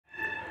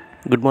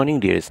Good morning,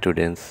 dear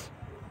students.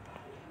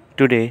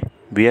 Today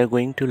we are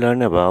going to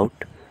learn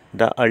about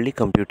the early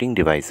computing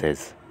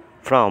devices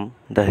from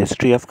the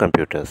history of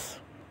computers.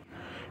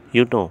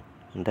 You know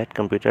that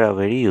computers are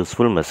very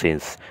useful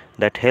machines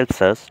that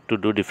helps us to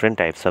do different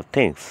types of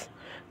things.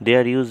 They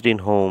are used in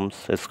homes,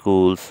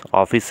 schools,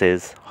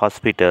 offices,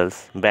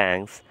 hospitals,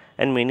 banks,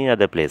 and many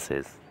other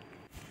places.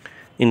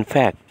 In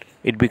fact,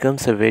 it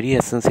becomes a very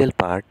essential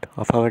part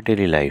of our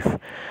daily life.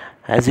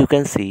 As you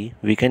can see,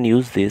 we can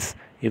use this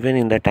even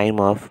in the time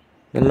of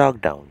the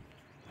lockdown.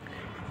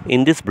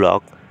 In this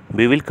blog,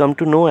 we will come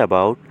to know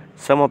about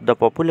some of the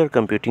popular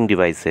computing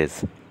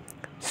devices,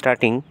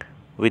 starting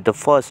with the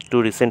first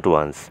two recent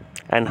ones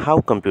and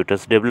how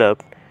computers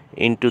developed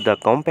into the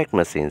compact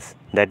machines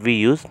that we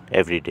use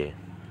every day.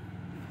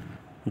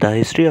 The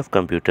history of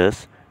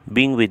computers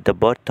being with the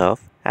birth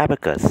of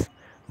Abacus,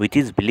 which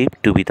is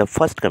believed to be the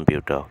first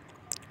computer.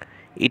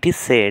 It is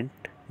said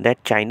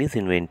that Chinese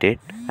invented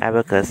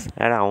abacus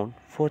around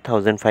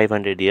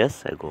 4500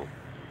 years ago.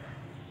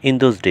 In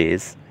those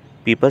days,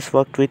 people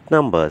worked with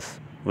numbers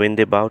when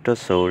they bought or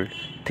sold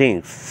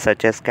things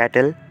such as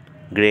cattle,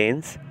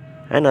 grains,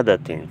 and other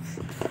things.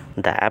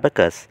 The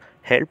abacus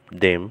helped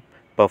them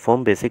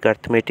perform basic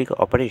arithmetic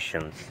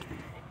operations.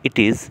 It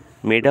is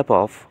made up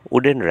of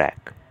wooden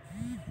rack,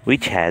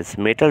 which has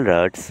metal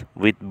rods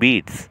with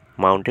beads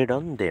mounted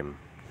on them.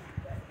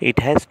 It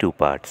has two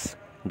parts.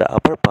 The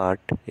upper part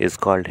is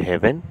called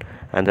heaven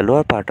and the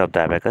lower part of the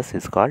abacus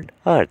is called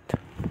earth.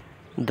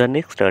 The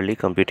next early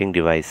computing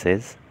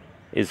devices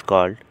is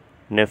called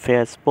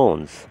Nephe's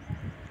Bones.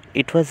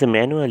 It was a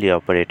manually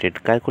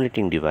operated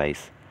calculating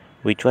device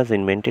which was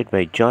invented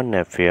by John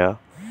Napier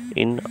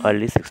in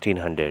early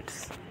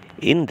 1600s.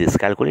 In this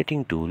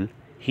calculating tool,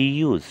 he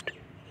used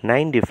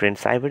 9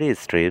 different ivory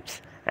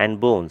strips and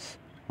bones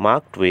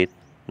marked with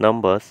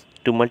numbers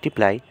to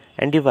multiply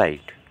and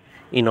divide.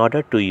 In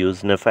order to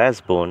use Nephe's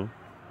bone,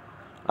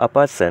 a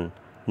person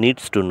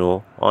needs to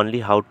know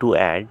only how to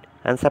add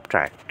and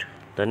subtract.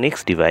 The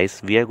next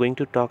device we are going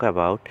to talk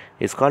about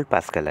is called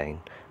Pascaline.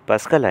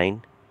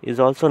 Pascaline is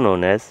also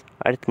known as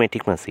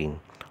arithmetic machine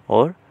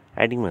or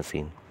adding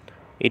machine.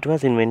 It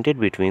was invented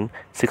between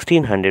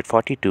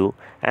 1642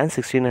 and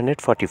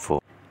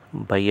 1644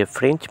 by a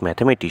French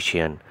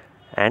mathematician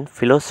and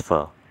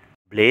philosopher,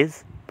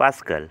 Blaise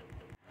Pascal.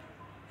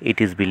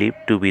 It is believed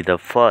to be the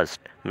first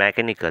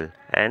mechanical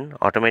and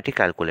automatic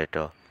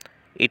calculator.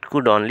 It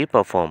could only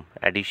perform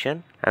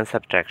addition and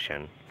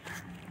subtraction.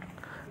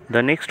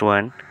 The next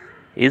one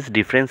is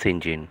difference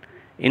engine.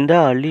 In the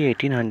early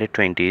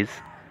 1820s,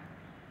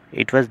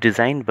 it was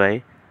designed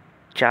by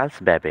Charles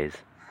Babbage,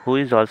 who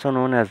is also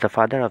known as the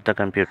father of the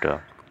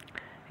computer.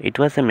 It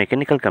was a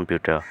mechanical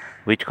computer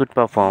which could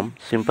perform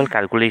simple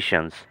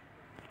calculations.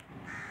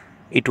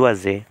 It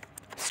was a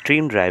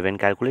stream-driven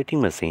calculating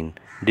machine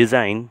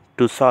designed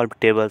to solve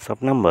tables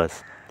of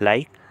numbers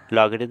like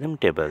logarithm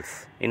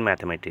tables in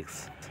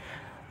mathematics.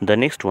 The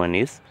next one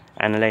is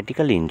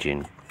Analytical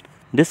Engine.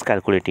 This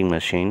calculating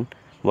machine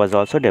was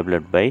also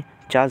developed by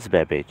Charles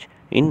Babbage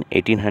in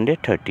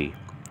 1830.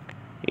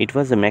 It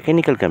was a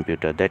mechanical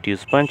computer that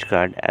used punch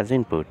card as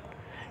input.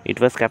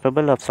 It was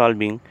capable of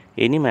solving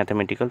any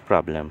mathematical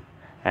problem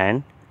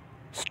and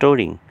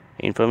storing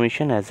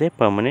information as a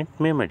permanent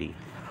memory.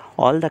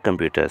 All the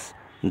computers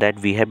that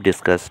we have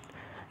discussed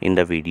in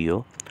the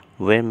video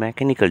were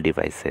mechanical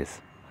devices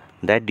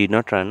that did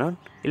not run on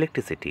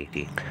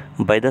electricity.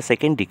 By the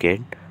second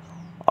decade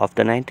of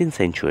the 19th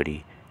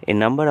century, a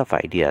number of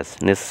ideas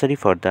necessary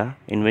for the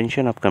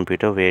invention of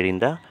computer were in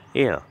the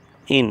air.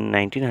 In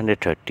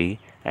 1930,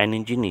 an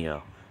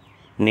engineer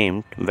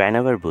named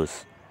Vannevar Bush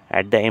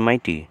at the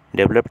MIT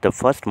developed the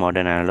first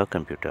modern analog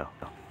computer.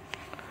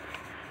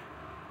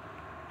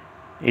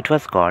 It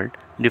was called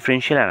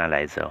differential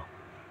analyzer.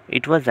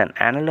 It was an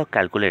analog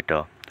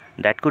calculator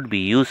that could be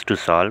used to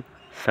solve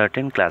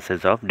certain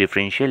classes of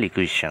differential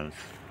equations.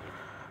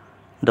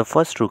 The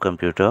first true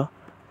computer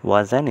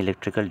was an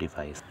electrical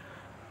device.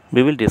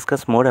 We will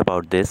discuss more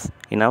about this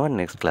in our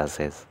next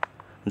classes.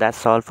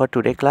 That's all for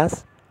today,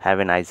 class. Have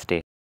a nice day.